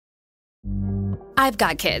I've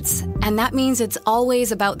got kids, and that means it's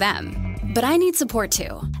always about them. But I need support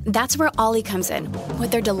too. That's where Ollie comes in.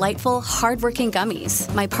 With their delightful, hard-working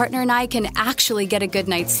gummies, my partner and I can actually get a good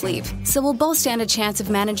night's sleep, so we'll both stand a chance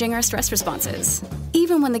of managing our stress responses.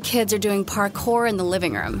 Even when the kids are doing parkour in the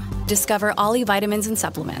living room, discover Ollie vitamins and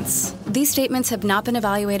supplements. These statements have not been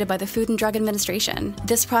evaluated by the Food and Drug Administration.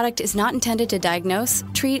 This product is not intended to diagnose,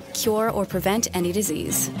 treat, cure, or prevent any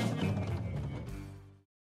disease.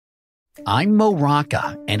 I'm Mo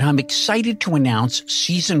Rocca, and I'm excited to announce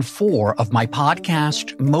Season 4 of my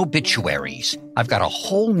podcast, Mobituaries. I've got a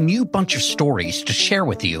whole new bunch of stories to share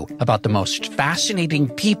with you about the most fascinating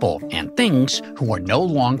people and things who are no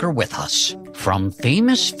longer with us. From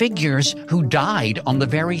famous figures who died on the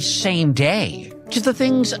very same day, to the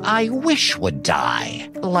things I wish would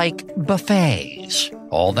die, like buffets.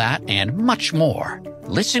 All that and much more.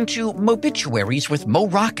 Listen to Mobituaries with Mo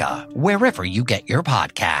Rocca wherever you get your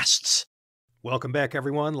podcasts. Welcome back,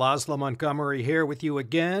 everyone. Laszlo Montgomery here with you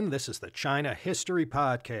again. This is the China History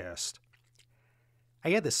Podcast.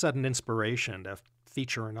 I had this sudden inspiration to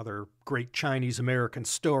feature another great Chinese-American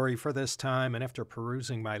story for this time, and after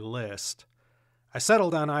perusing my list, I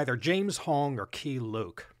settled on either James Hong or Keye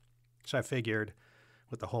Luke. So I figured,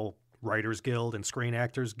 with the whole Writers Guild and Screen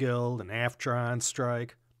Actors Guild and AFTRA on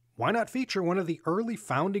strike, why not feature one of the early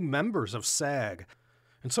founding members of SAG?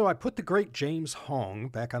 And so I put the great James Hong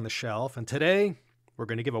back on the shelf, and today we're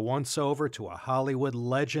going to give a once-over to a Hollywood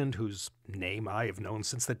legend whose name I have known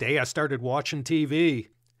since the day I started watching TV.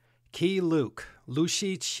 Keye Luke, Lu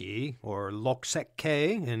Shiqi, or Lok Sek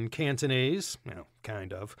Keye in Cantonese,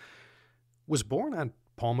 kind of, was born on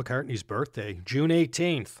Paul McCartney's birthday, June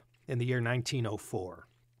 18th, in the year 1904.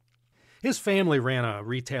 His family ran a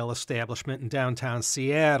retail establishment in downtown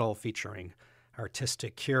Seattle featuring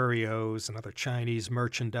artistic curios and other Chinese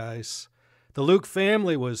merchandise. The Luke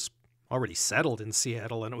family was already settled in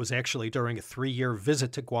Seattle, and it was actually during a 3-year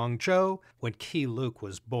visit to Guangzhou when Keye Luke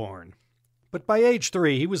was born. But by age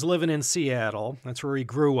 3, he was living in Seattle. That's where he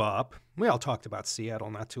grew up. We all talked about Seattle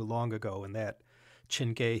not too long ago in that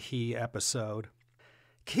Chin-Ge-He episode.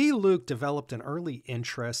 Keye Luke developed an early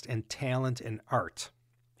interest and talent in art.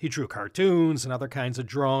 He drew cartoons and other kinds of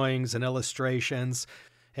drawings and illustrations,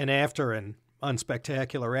 and after an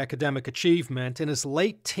unspectacular academic achievement, in his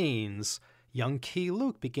late teens, young Keye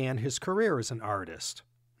Luke began his career as an artist.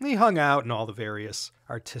 He hung out in all the various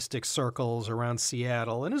artistic circles around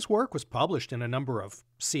Seattle, and his work was published in a number of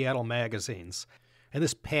Seattle magazines. And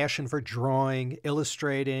this passion for drawing,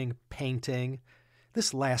 illustrating, painting,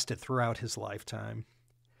 this lasted throughout his lifetime.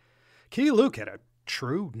 Keye Luke had a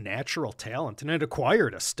true natural talent and had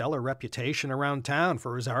acquired a stellar reputation around town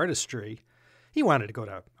for his artistry. He wanted to go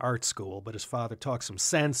to art school, but his father talked some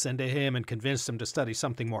sense into him and convinced him to study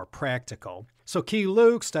something more practical. So Keye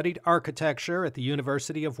Luke studied architecture at the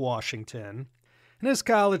University of Washington, and his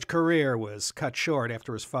college career was cut short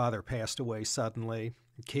after his father passed away suddenly.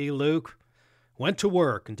 Keye Luke went to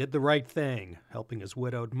work and did the right thing, helping his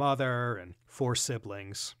widowed mother and 4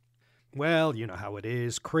 siblings. Well, you know how it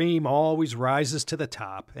is. Cream always rises to the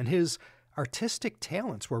top, and his artistic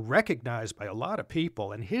talents were recognized by a lot of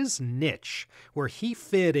people, and his niche, where he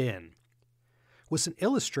fit in, was in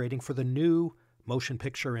illustrating for the new motion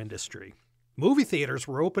picture industry. Movie theaters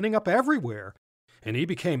were opening up everywhere, and he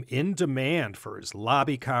became in demand for his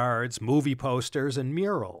lobby cards, movie posters, and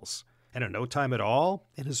murals. And in no time at all,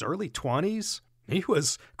 in his early 20s, he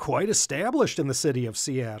was quite established in the city of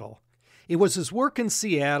Seattle. It was his work in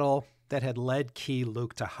Seattle that had led Keye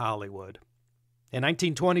Luke to Hollywood. In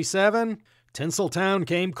 1927, Tinseltown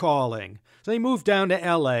came calling, so he moved down to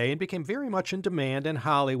L.A. and became very much in demand in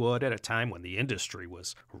Hollywood at a time when the industry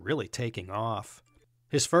was really taking off.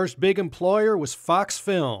 His first big employer was Fox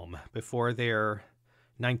Film before their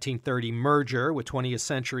 1930 merger with 20th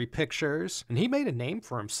Century Pictures, and he made a name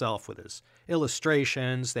for himself with his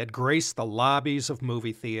illustrations that graced the lobbies of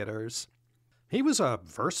movie theaters. He was a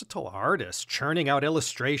versatile artist, churning out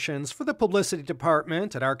illustrations for the publicity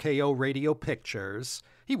department at RKO Radio Pictures.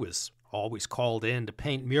 He was always called in to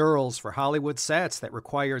paint murals for Hollywood sets that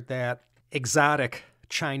required that exotic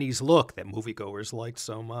Chinese look that moviegoers liked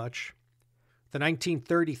so much. The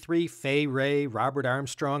 1933 Fay Wray, Robert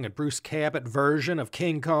Armstrong, and Bruce Cabot version of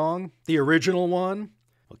King Kong, the original one,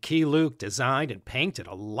 well, Keye Luke designed and painted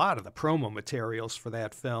a lot of the promo materials for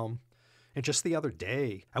that film. And just the other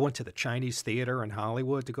day, I went to the Chinese Theater in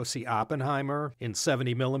Hollywood to go see Oppenheimer in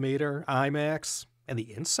 70mm IMAX, and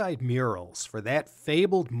the inside murals for that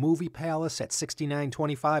fabled movie palace at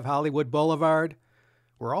 6925 Hollywood Boulevard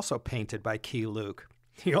were also painted by Keye Luke.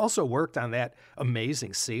 He also worked on that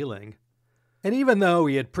amazing ceiling. And even though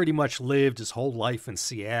he had pretty much lived his whole life in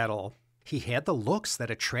Seattle, He had the looks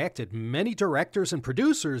that attracted many directors and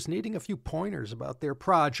producers needing a few pointers about their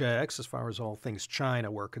projects as far as all things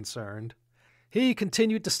China were concerned. He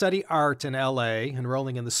continued to study art in L.A.,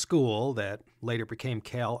 enrolling in the school that later became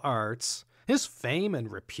Cal Arts. His fame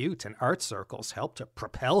and repute in art circles helped to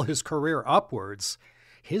propel his career upwards.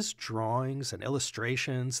 His drawings and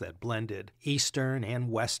illustrations that blended Eastern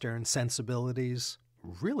and Western sensibilities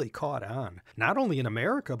really caught on, not only in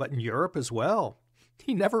America but in Europe as well.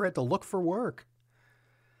 He never had to look for work.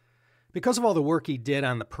 Because of all the work he did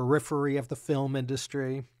on the periphery of the film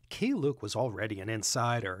industry, Keye Luke was already an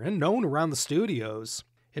insider and known around the studios.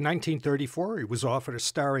 In 1934, he was offered a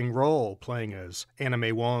starring role playing as Anna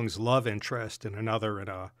May Wong's love interest in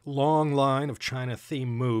a long line of China-themed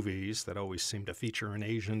movies that always seemed to feature an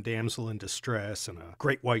Asian damsel in distress and a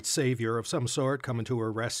great white savior of some sort coming to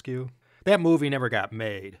her rescue. That movie never got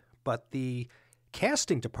made, but the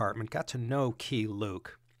casting department got to know Keye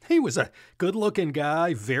Luke. He was a good-looking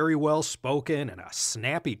guy, very well-spoken, and a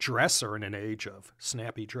snappy dresser in an age of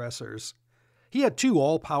snappy dressers. He had two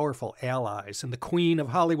all-powerful allies in the queen of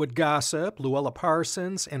Hollywood gossip, Luella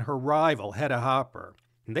Parsons, and her rival, Hedda Hopper.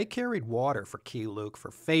 And they carried water for Keye Luke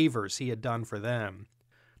for favors he had done for them.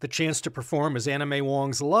 The chance to perform as Anna May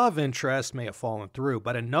Wong's love interest may have fallen through,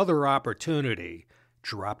 but another opportunity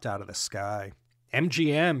dropped out of the sky.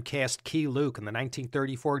 MGM cast Keye Luke in the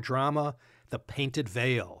 1934 drama The Painted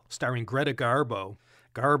Veil, starring Greta Garbo.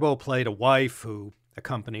 Garbo played a wife who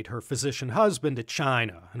accompanied her physician husband to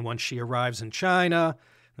China, and once she arrives in China,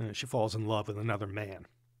 she falls in love with another man.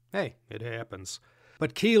 Hey, it happens.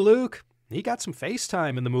 But Keye Luke, he got some face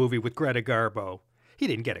time in the movie with Greta Garbo. He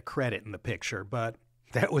didn't get a credit in the picture, but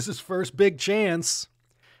that was his first big chance.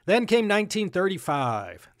 Then came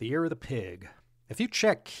 1935, the year of the pig. If you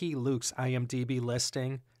check Keye Luke's IMDb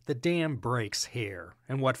listing, the dam breaks here,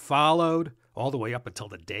 and what followed, all the way up until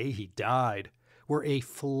the day he died, were a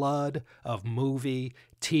flood of movie,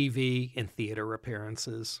 TV, and theater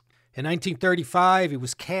appearances. In 1935, he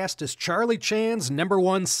was cast as Charlie Chan's number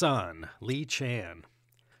one son, Lee Chan.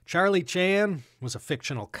 Charlie Chan was a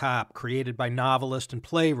fictional cop created by novelist and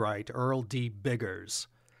playwright Earl D. Biggers.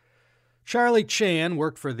 Charlie Chan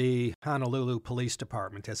worked for the Honolulu Police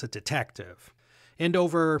Department as a detective. In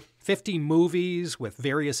over 50 movies with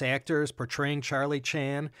various actors portraying Charlie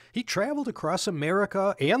Chan, he traveled across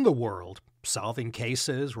America and the world, solving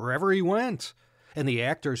cases wherever he went. And the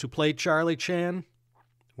actors who played Charlie Chan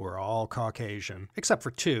were all Caucasian, except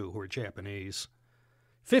for two who were Japanese.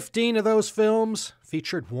 15 of those films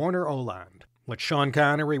featured Warner Oland. What Sean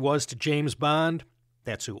Connery was to James Bond,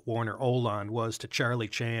 that's who Warner Oland was to Charlie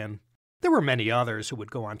Chan. There were many others who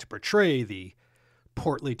would go on to portray the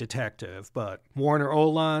portly detective, but Warner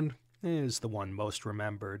Oland is the one most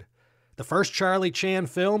remembered. The first Charlie Chan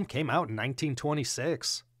film came out in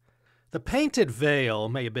 1926. The Painted Veil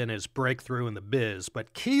may have been his breakthrough in the biz,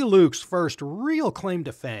 but Keye Luke's first real claim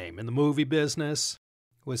to fame in the movie business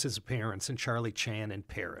was his appearance in Charlie Chan in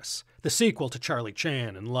Paris, the sequel to Charlie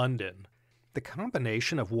Chan in London. The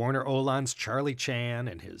combination of Warner Oland's Charlie Chan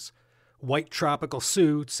and his white tropical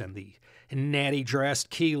suits and the natty-dressed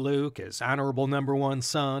Keye Luke as honorable number one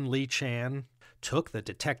son, Lee Chan, took the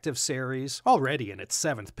detective series, already in its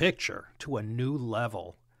 7th picture, to a new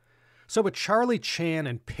level. So with Charlie Chan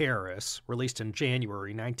in Paris, released in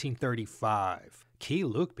January 1935, Keye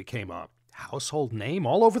Luke became a household name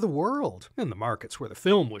all over the world, in the markets where the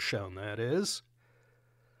film was shown, that is.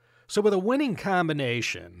 So with a winning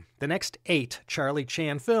combination, the next 8 Charlie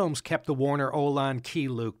Chan films kept the Warner Oland Keye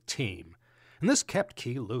Luke team. And this kept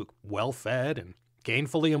Keye Luke well-fed and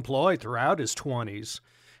gainfully employed throughout his 20s.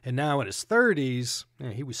 And now in his 30s,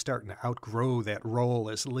 he was starting to outgrow that role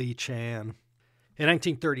as Lee Chan. In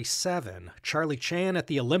 1937, Charlie Chan at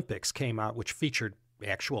the Olympics came out, which featured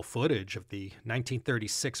actual footage of the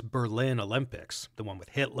 1936 Berlin Olympics, the one with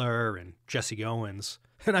Hitler and Jesse Owens.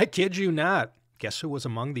 And I kid you not, guess who was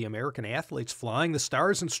among the American athletes flying the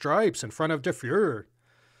Stars and Stripes in front of Der Fuhrer?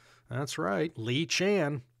 That's right, Lee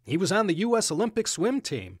Chan. He was on the U.S. Olympic swim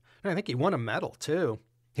team, and I think he won a medal, too.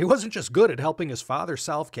 He wasn't just good at helping his father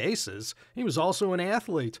solve cases, he was also an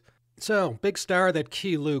athlete. So, big star that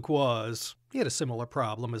Keye Luke was, he had a similar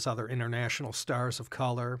problem as other international stars of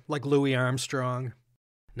color, like Louis Armstrong.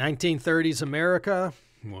 1930s America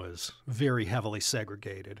was very heavily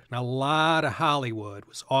segregated, and a lot of Hollywood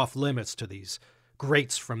was off limits to these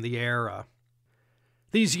greats from the era.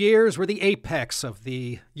 These years were the apex of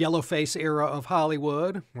the yellowface era of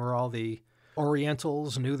Hollywood, where all the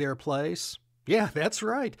Orientals knew their place. Yeah, that's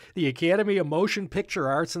right. The Academy of Motion Picture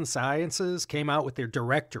Arts and Sciences came out with their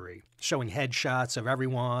directory, showing headshots of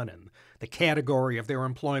everyone and the category of their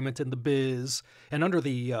employment in the biz. And under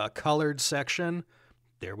the colored section,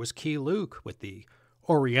 there was Keye Luke with the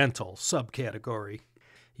Oriental subcategory.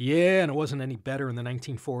 Yeah, and it wasn't any better in the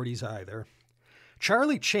 1940s either.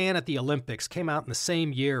 Charlie Chan at the Olympics came out in the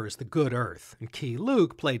same year as The Good Earth, and Keye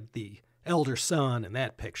Luke played the elder son in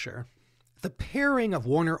that picture. The pairing of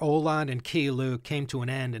Warner Oland and Keye Luke came to an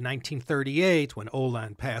end in 1938 when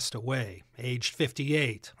Oland passed away, aged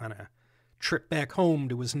 58, on a trip back home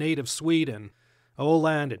to his native Sweden.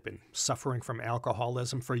 Oland had been suffering from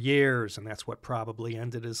alcoholism for years, and that's what probably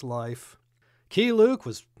ended his life. Keye Luke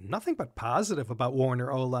was nothing but positive about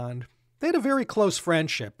Warner Oland. They had a very close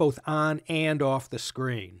friendship, both on and off the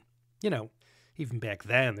screen. You know, even back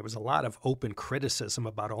then, there was a lot of open criticism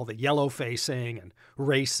about all the yellow-facing and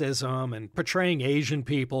racism and portraying Asian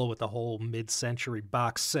people with the whole mid-century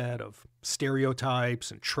box set of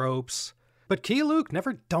stereotypes and tropes. But Keye Luke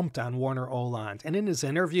never dumped on Warner Oland, and in his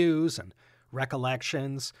interviews and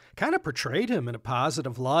recollections, kind of portrayed him in a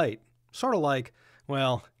positive light. Sort of like,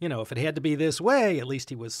 well, you know, if it had to be this way, at least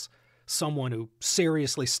he was someone who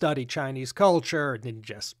seriously studied Chinese culture and didn't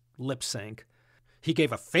just lip-sync. He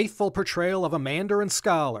gave a faithful portrayal of a Mandarin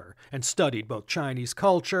scholar and studied both Chinese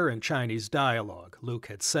culture and Chinese dialogue, Luke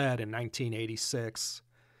had said in 1986.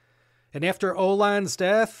 And after Oland's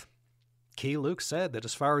death, Keye Luke said that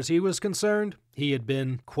as far as he was concerned, he had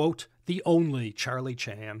been, quote, the only Charlie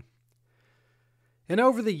Chan. And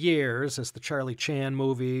over the years, as the Charlie Chan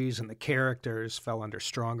movies and the characters fell under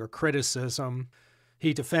stronger criticism,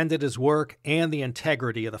 he defended his work and the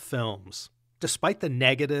integrity of the films. Despite the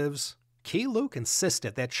negatives, Keye Luke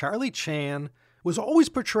insisted that Charlie Chan was always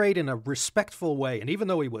portrayed in a respectful way, and even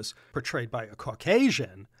though he was portrayed by a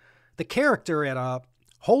Caucasian, the character had a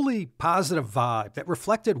wholly positive vibe that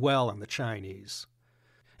reflected well on the Chinese.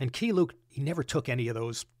 And Keye Luke, he never took any of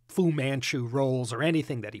those Fu Manchu roles or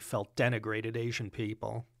anything that he felt denigrated Asian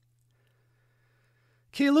people.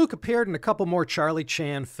 Keye Luke appeared in a couple more Charlie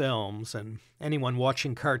Chan films, and anyone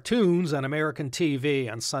watching cartoons on American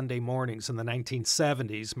TV on Sunday mornings in the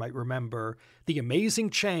 1970s might remember The Amazing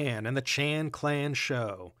Chan and the Chan Clan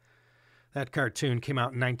Show. That cartoon came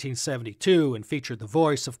out in 1972 and featured the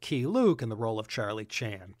voice of Keye Luke in the role of Charlie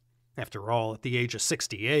Chan. After all, at the age of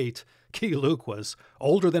 68, Keye Luke was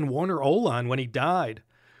older than Warner Oland when he died.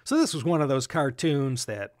 So this was one of those cartoons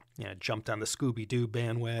that jumped on the Scooby-Doo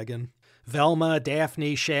bandwagon. Velma,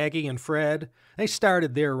 Daphne, Shaggy, and Fred, they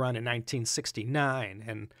started their run in 1969,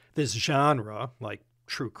 and this genre, like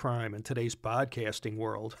true crime in today's podcasting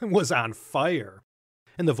world, was on fire.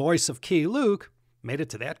 And the voice of Keye Luke made it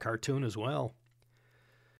to that cartoon as well.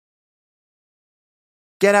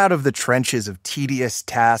 Get out of the trenches of tedious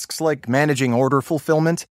tasks like managing order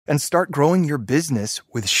fulfillment and start growing your business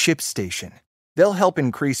with ShipStation. They'll help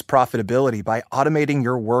increase profitability by automating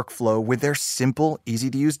your workflow with their simple,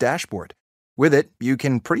 easy-to-use dashboard. With it, you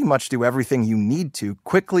can pretty much do everything you need to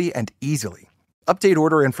quickly and easily. Update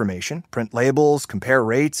order information, print labels, compare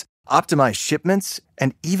rates, optimize shipments,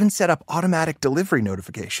 and even set up automatic delivery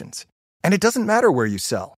notifications. And it doesn't matter where you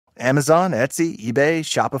sell. Amazon, Etsy, eBay,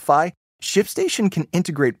 Shopify, ShipStation can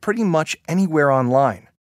integrate pretty much anywhere online.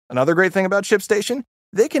 Another great thing about ShipStation?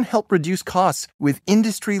 They can help reduce costs with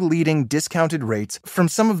industry-leading discounted rates from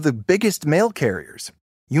some of the biggest mail carriers.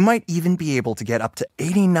 You might even be able to get up to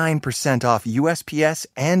 89% off USPS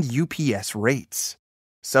and UPS rates.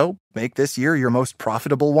 So, make this year your most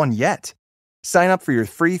profitable one yet. Sign up for your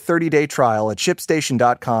free 30-day trial at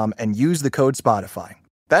ShipStation.com and use the code Spotify.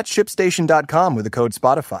 That's ShipStation.com with the code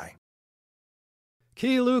Spotify.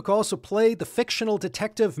 Keye Luke also played the fictional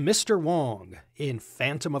detective Mr. Wong in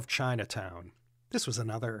Phantom of Chinatown. This was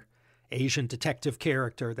another Asian detective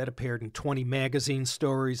character that appeared in 20 magazine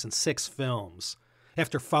stories and 6 films.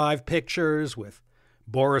 After 5 pictures with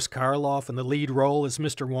Boris Karloff in the lead role as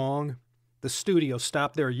Mr. Wong, the studio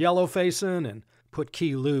stopped their yellow-facing and put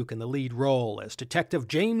Keye Luke in the lead role as Detective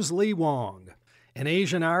James Lee Wong. An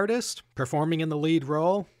Asian artist performing in the lead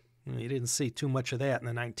role? You didn't see too much of that in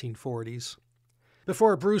the 1940s.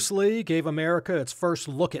 Before Bruce Lee gave America its first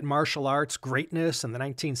look at martial arts greatness in the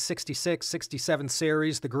 1966-67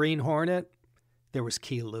 series The Green Hornet, there was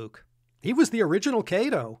Keye Luke. He was the original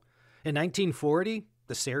Kato. In 1940,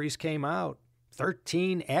 the series came out.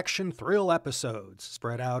 13 action thrill episodes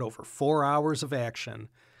spread out over 4 hours of action.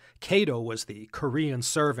 Kato was the Korean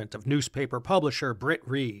servant of newspaper publisher Britt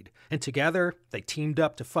Reed, and together they teamed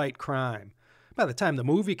up to fight crime. By the time the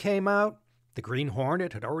movie came out, The Green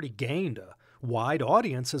Hornet had already gained a wide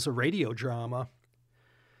audience as a radio drama.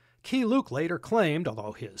 Keye Luke later claimed,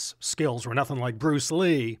 although his skills were nothing like Bruce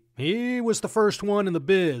Lee, he was the first one in the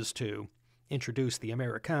biz to introduce the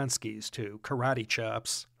Amerikanskis to karate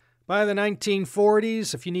chops. By the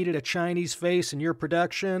 1940s, if you needed a Chinese face in your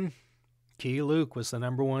production, Keye Luke was the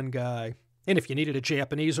number one guy. And if you needed a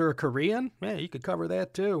Japanese or a Korean, you could cover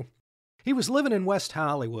that too. He was living in West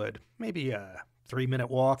Hollywood, maybe a 3-minute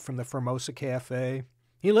walk from the Formosa Cafe.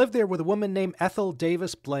 He lived there with a woman named Ethel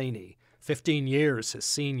Davis Blaney, 15 years his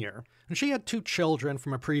senior, and she had 2 children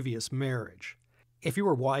from a previous marriage. If you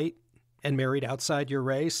were white and married outside your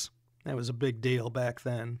race, that was a big deal back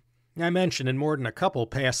then. I mentioned in more than a couple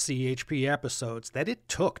past CHP episodes that it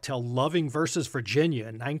took till Loving versus Virginia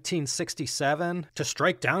in 1967 to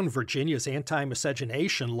strike down Virginia's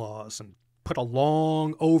anti-miscegenation laws and put a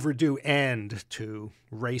long overdue end to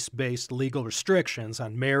race-based legal restrictions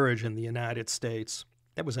on marriage in the United States.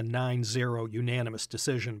 That was a 9-0 unanimous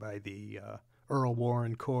decision by the Earl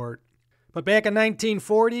Warren Court. But back in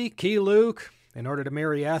 1940, Keye Luke, in order to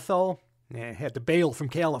marry Ethel, had to bail from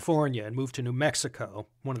California and move to New Mexico,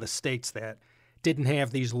 one of the states that didn't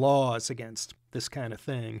have these laws against this kind of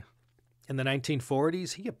thing. In the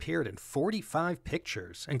 1940s, he appeared in 45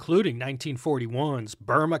 pictures, including 1941's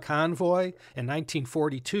Burma Convoy and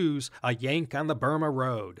 1942's A Yank on the Burma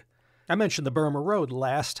Road. I mentioned the Burma Road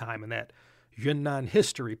last time in that Yunnan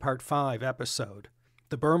History Part 5 episode.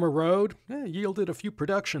 The Burma Road yielded a few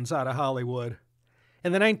productions out of Hollywood.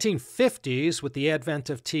 In the 1950s, with the advent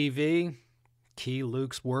of TV, Keye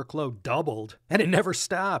Luke's workload doubled, and it never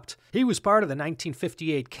stopped. He was part of the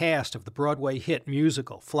 1958 cast of the Broadway hit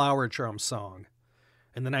musical Flower Drum Song.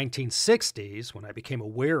 In the 1960s, when I became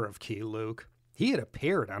aware of Keye Luke, he had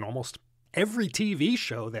appeared on almost every TV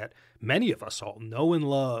show that many of us all know and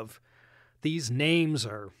love. These names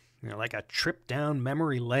are like a trip down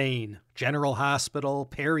memory lane. General Hospital,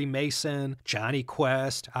 Perry Mason, Johnny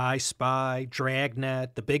Quest, I Spy,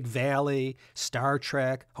 Dragnet, The Big Valley, Star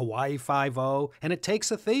Trek, Hawaii Five-0, and It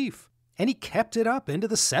Takes a Thief. And he kept it up into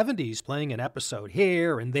the 70s, playing an episode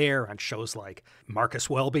here and there on shows like Marcus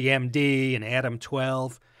Welby, MD, and Adam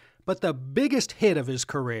 12. But the biggest hit of his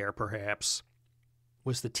career, perhaps,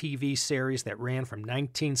 was the TV series that ran from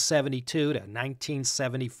 1972 to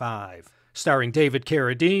 1975. Starring David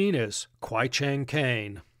Carradine as Kwai Chang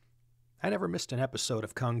Caine. I never missed an episode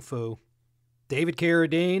of Kung Fu. David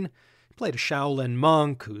Carradine played a Shaolin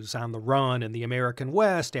monk who's on the run in the American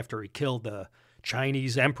West after he killed the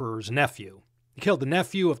Chinese emperor's nephew. He killed the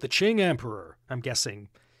nephew of the Qing emperor, I'm guessing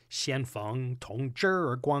Xianfeng, Tongzhi,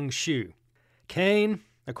 or Guangxu. Caine,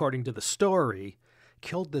 according to the story,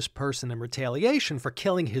 killed this person in retaliation for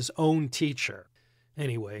killing his own teacher.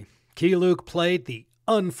 Anyway, Keye Luke played the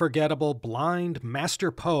unforgettable blind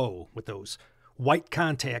Master Po with those white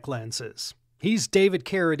contact lenses. He's David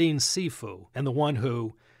Carradine's Sifu, and the one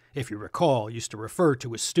who, if you recall, used to refer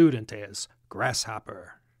to his student as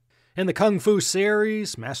Grasshopper. In the Kung Fu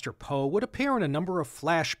series, Master Po would appear in a number of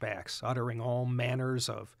flashbacks, uttering all manners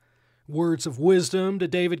of words of wisdom to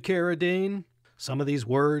David Carradine. Some of these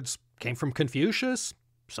words came from Confucius,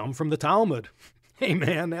 some from the Talmud. Hey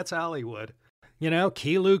man, that's Hollywood.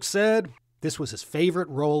 Keye Luke said this was his favorite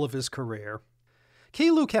role of his career. Keye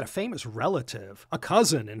Luke had a famous relative, a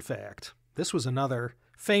cousin, in fact. This was another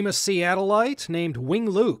famous Seattleite named Wing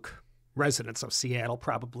Luke. Residents of Seattle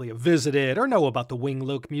probably have visited or know about the Wing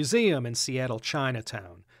Luke Museum in Seattle,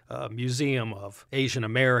 Chinatown, a museum of Asian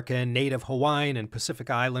American, Native Hawaiian, and Pacific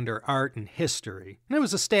Islander art and history. And it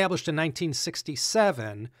was established in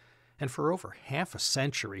 1967, and for over half a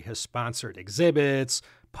century has sponsored exhibits,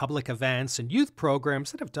 public events, and youth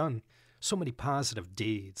programs that have done so many positive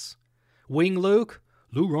deeds. Wing Luke,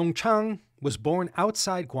 Lu Rongchang, was born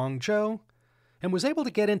outside Guangzhou and was able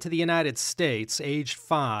to get into the United States aged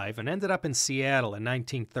 5 and ended up in Seattle in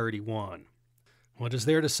 1931. What is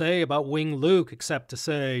there to say about Wing Luke except to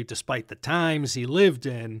say, despite the times he lived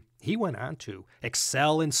in, he went on to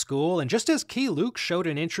excel in school, and just as Keye Luke showed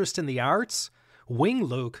an interest in the arts, Wing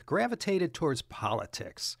Luke gravitated towards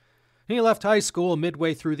politics. He left high school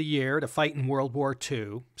midway through the year to fight in World War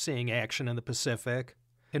II, seeing action in the Pacific.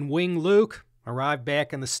 And Wing Luke arrived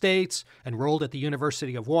back in the States, enrolled at the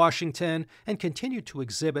University of Washington, and continued to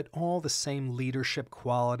exhibit all the same leadership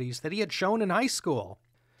qualities that he had shown in high school.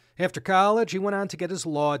 After college, he went on to get his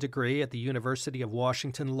law degree at the University of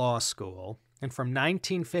Washington Law School, and from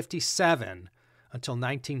 1957 until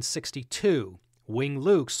 1962, Wing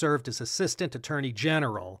Luke served as Assistant Attorney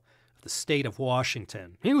General of the state of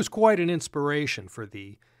Washington. He was quite an inspiration for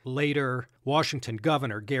the later Washington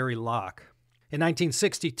Governor Gary Locke. In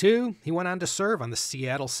 1962, he went on to serve on the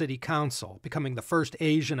Seattle City Council, becoming the first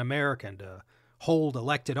Asian American to hold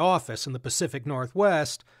elected office in the Pacific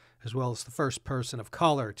Northwest as well as the first person of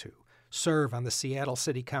color to serve on the Seattle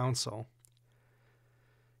City Council.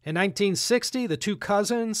 In 1960, the two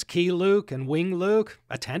cousins, Keye Luke and Wing Luke,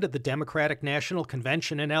 attended the Democratic National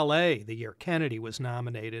Convention in L.A. the year Kennedy was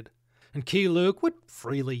nominated. And Keye Luke would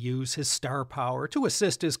freely use his star power to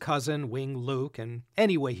assist his cousin, Wing Luke, in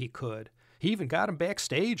any way he could. He even got him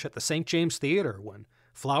backstage at the St. James Theater when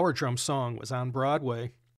Flower Drum Song was on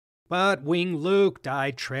Broadway. But Wing Luke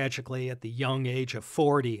died tragically at the young age of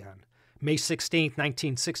 40 on May 16,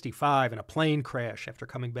 1965, in a plane crash after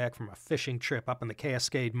coming back from a fishing trip up in the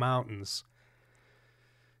Cascade Mountains.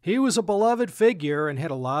 He was a beloved figure and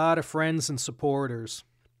had a lot of friends and supporters.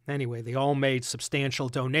 Anyway, they all made substantial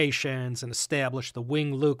donations and established the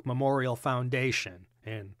Wing Luke Memorial Foundation,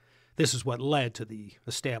 and this is what led to the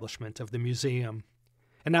establishment of the museum.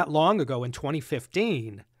 And not long ago, in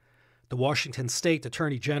 2015, the Washington State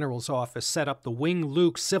Attorney General's office set up the Wing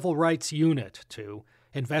Luke Civil Rights Unit to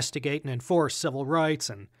investigate and enforce civil rights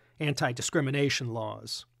and anti-discrimination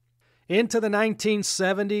laws. Into the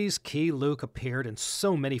 1970s, Keye Luke appeared in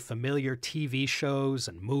so many familiar TV shows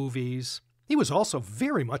and movies. He was also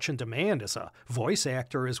very much in demand as a voice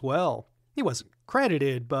actor as well. He wasn't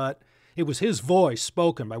credited, but it was his voice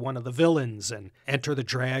spoken by one of the villains in Enter the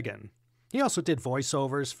Dragon. He also did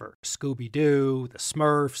voiceovers for Scooby-Doo, the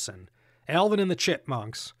Smurfs, and Alvin and the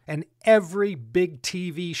Chipmunks. And every big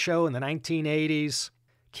TV show in the 1980s,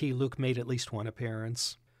 Keye Luke made at least one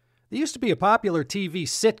appearance. There used to be a popular TV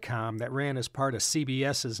sitcom that ran as part of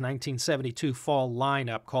CBS's 1972 fall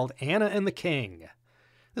lineup called Anna and the King.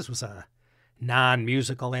 This was a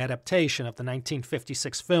non-musical adaptation of the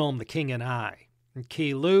 1956 film The King and I. And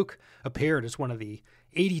Keye Luke appeared as one of the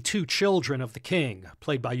 82 children of the king,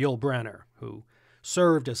 played by Yul Brynner, who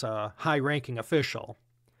served as a high-ranking official.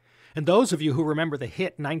 And those of you who remember the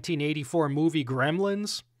hit 1984 movie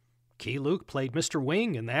Gremlins, Keye Luke played Mr.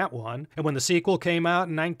 Wing in that one, and when the sequel came out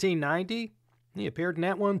in 1990, he appeared in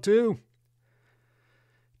that one too.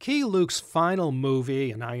 Keye Luke's final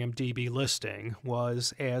movie and IMDb listing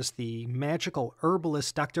was as the magical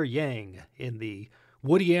herbalist Dr. Yang in the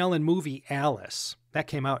Woody Allen movie Alice. That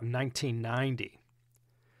came out in 1990.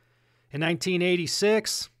 In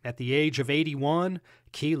 1986, at the age of 81,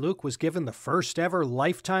 Keye Luke was given the first ever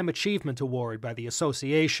Lifetime Achievement Award by the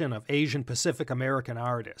Association of Asian Pacific American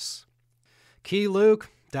Artists. Keye Luke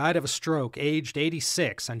died of a stroke aged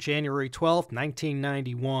 86 on January 12,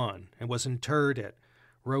 1991, and was interred at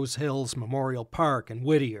Rose Hills Memorial Park in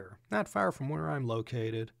Whittier, not far from where I'm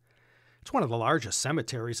located. It's one of the largest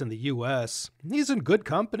cemeteries in the U.S. He's in good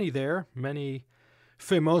company there. Many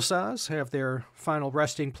famosas have their final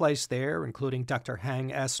resting place there, including Dr.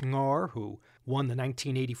 Hang S. Ngor, who won the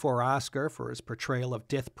 1984 Oscar for his portrayal of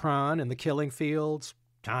Dith Pran in The Killing Fields,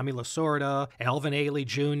 Tommy Lasorda, Alvin Ailey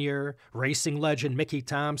Jr., racing legend Mickey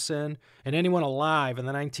Thompson, and anyone alive in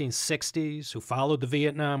the 1960s who followed the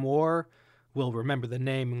Vietnam War will remember the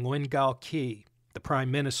name Nguyen Cao Ky, the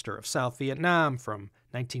Prime Minister of South Vietnam from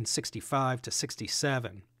 1965 to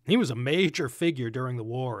 67. He was a major figure during the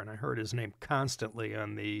war, and I heard his name constantly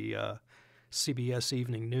on the CBS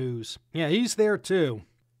Evening News. Yeah, he's there too.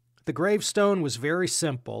 The gravestone was very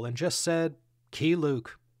simple and just said, Keye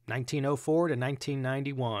Luke, 1904 to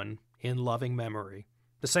 1991, in loving memory.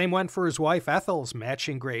 The same went for his wife Ethel's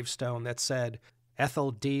matching gravestone that said,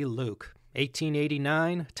 Ethel D. Luke,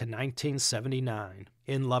 1889 to 1979,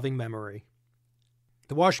 in loving memory.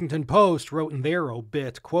 The Washington Post wrote in their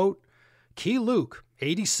obit, quote, Keye Luke,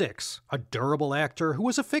 86, a durable actor who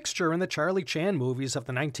was a fixture in the Charlie Chan movies of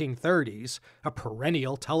the 1930s, a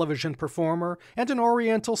perennial television performer, and an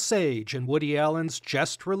Oriental sage in Woody Allen's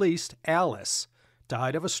just-released Alice,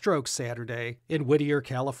 died of a stroke Saturday in Whittier,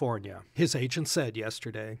 California, his agent said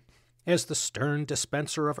yesterday. As the stern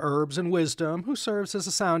dispenser of herbs and wisdom who serves as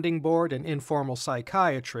a sounding board and informal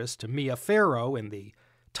psychiatrist to Mia Farrow in the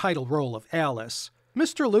title role of Alice,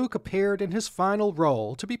 Mr. Luke appeared in his final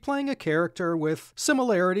role to be playing a character with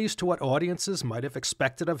similarities to what audiences might have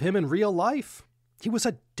expected of him in real life. He was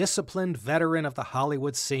a disciplined veteran of the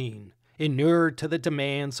Hollywood scene, inured to the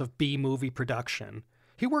demands of B-movie production.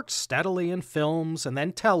 He worked steadily in films and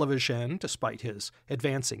then television, despite his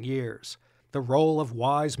advancing years. The role of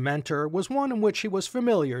wise mentor was one in which he was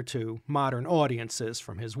familiar to modern audiences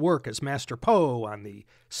from his work as Master Po on the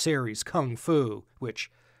series Kung Fu, which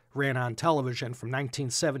ran on television from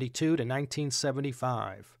 1972 to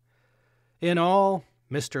 1975. In all,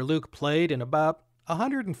 Mr. Luke played in about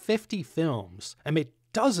 150 films and made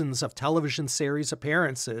dozens of television series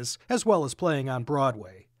appearances, as well as playing on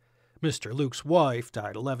Broadway. Mr. Luke's wife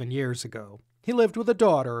died 11 years ago. He lived with a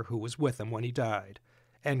daughter who was with him when he died.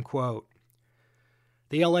 End quote.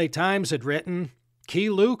 The LA Times had written, Keye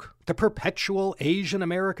Luke, the perpetual Asian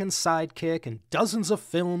American sidekick in dozens of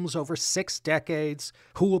films over 6 decades,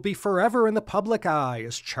 who will be forever in the public eye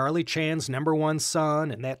as Charlie Chan's #1 son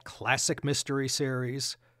in that classic mystery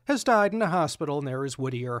series, has died in a hospital near his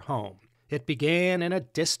Whittier home. It began in a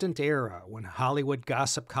distant era when Hollywood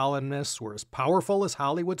gossip columnists were as powerful as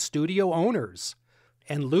Hollywood studio owners,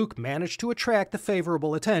 and Luke managed to attract the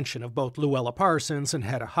favorable attention of both Luella Parsons and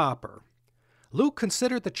Hedda Hopper. Luke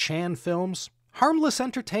considered the Chan films harmless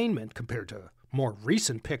entertainment compared to more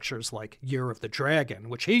recent pictures like Year of the Dragon,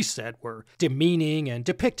 which he said were demeaning and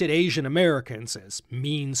depicted Asian Americans as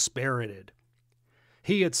mean-spirited.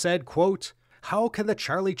 He had said, quote, "How can the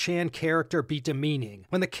Charlie Chan character be demeaning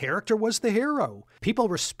when the character was the hero? People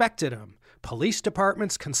respected him. Police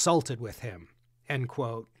departments consulted with him." End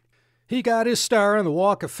quote. He got his star on the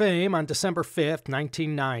Walk of Fame on December 5th,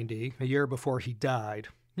 1990, a year before he died.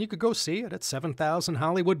 You could go see it at 7000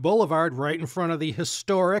 Hollywood Boulevard, right in front of the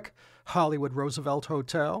historic Hollywood Roosevelt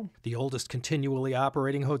Hotel, the oldest continually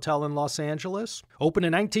operating hotel in Los Angeles, opened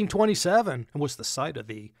in 1927 and was the site of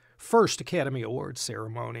the first Academy Awards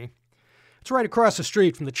ceremony. It's right across the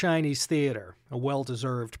street from the Chinese Theater, a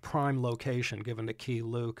well-deserved prime location given to Keye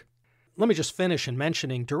Luke. Let me just finish in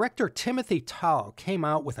mentioning director Timothy Tao came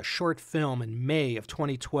out with a short film in May of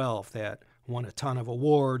 2012 that won a ton of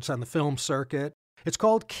awards on the film circuit. It's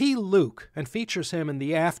called Keye Luke and features him in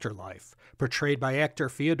the afterlife, portrayed by actor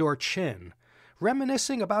Fyodor Chin,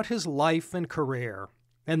 reminiscing about his life and career.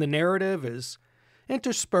 And the narrative is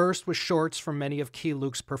interspersed with shorts from many of Keye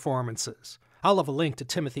Luke's performances. I'll have a link to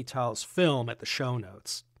Timothy Tao's film at the show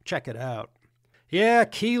notes. Check it out. Yeah,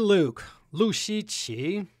 Keye Luke, Lu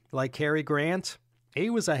Shiqi, like Cary Grant.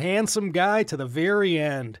 He was a handsome guy to the very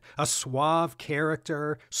end, a suave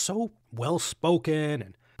character, so well-spoken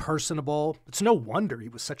and personable. It's no wonder he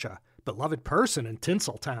was such a beloved person in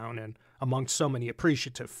Tinseltown and amongst so many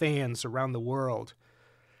appreciative fans around the world.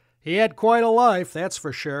 He had quite a life, that's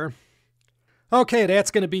for sure. Okay, that's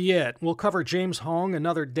going to be it. We'll cover James Hong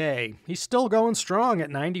another day. He's still going strong at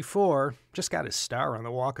 94. Just got his star on the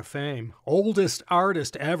Walk of Fame. Oldest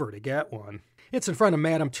artist ever to get one. It's in front of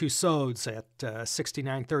Madame Tussauds at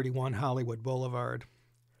 6931 Hollywood Boulevard.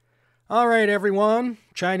 All right, everyone.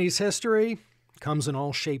 Chinese history comes in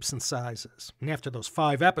all shapes and sizes. And after those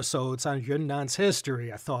 5 episodes on Yunnan's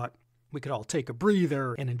history, I thought we could all take a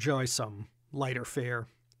breather and enjoy some lighter fare.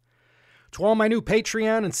 To all my new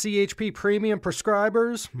Patreon and CHP Premium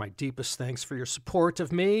prescribers, my deepest thanks for your support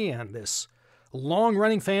of me and this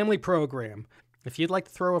long-running family program. If you'd like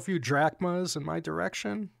to throw a few drachmas in my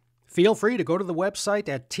direction, feel free to go to the website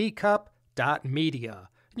at teacup.media,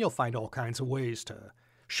 and you'll find all kinds of ways to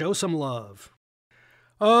show some love.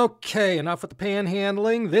 Okay, enough with the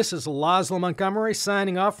panhandling. This is Laszlo Montgomery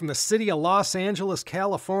signing off from the city of Los Angeles,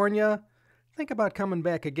 California. Think about coming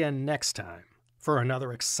back again next time for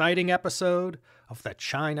another exciting episode of the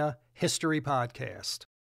China History Podcast.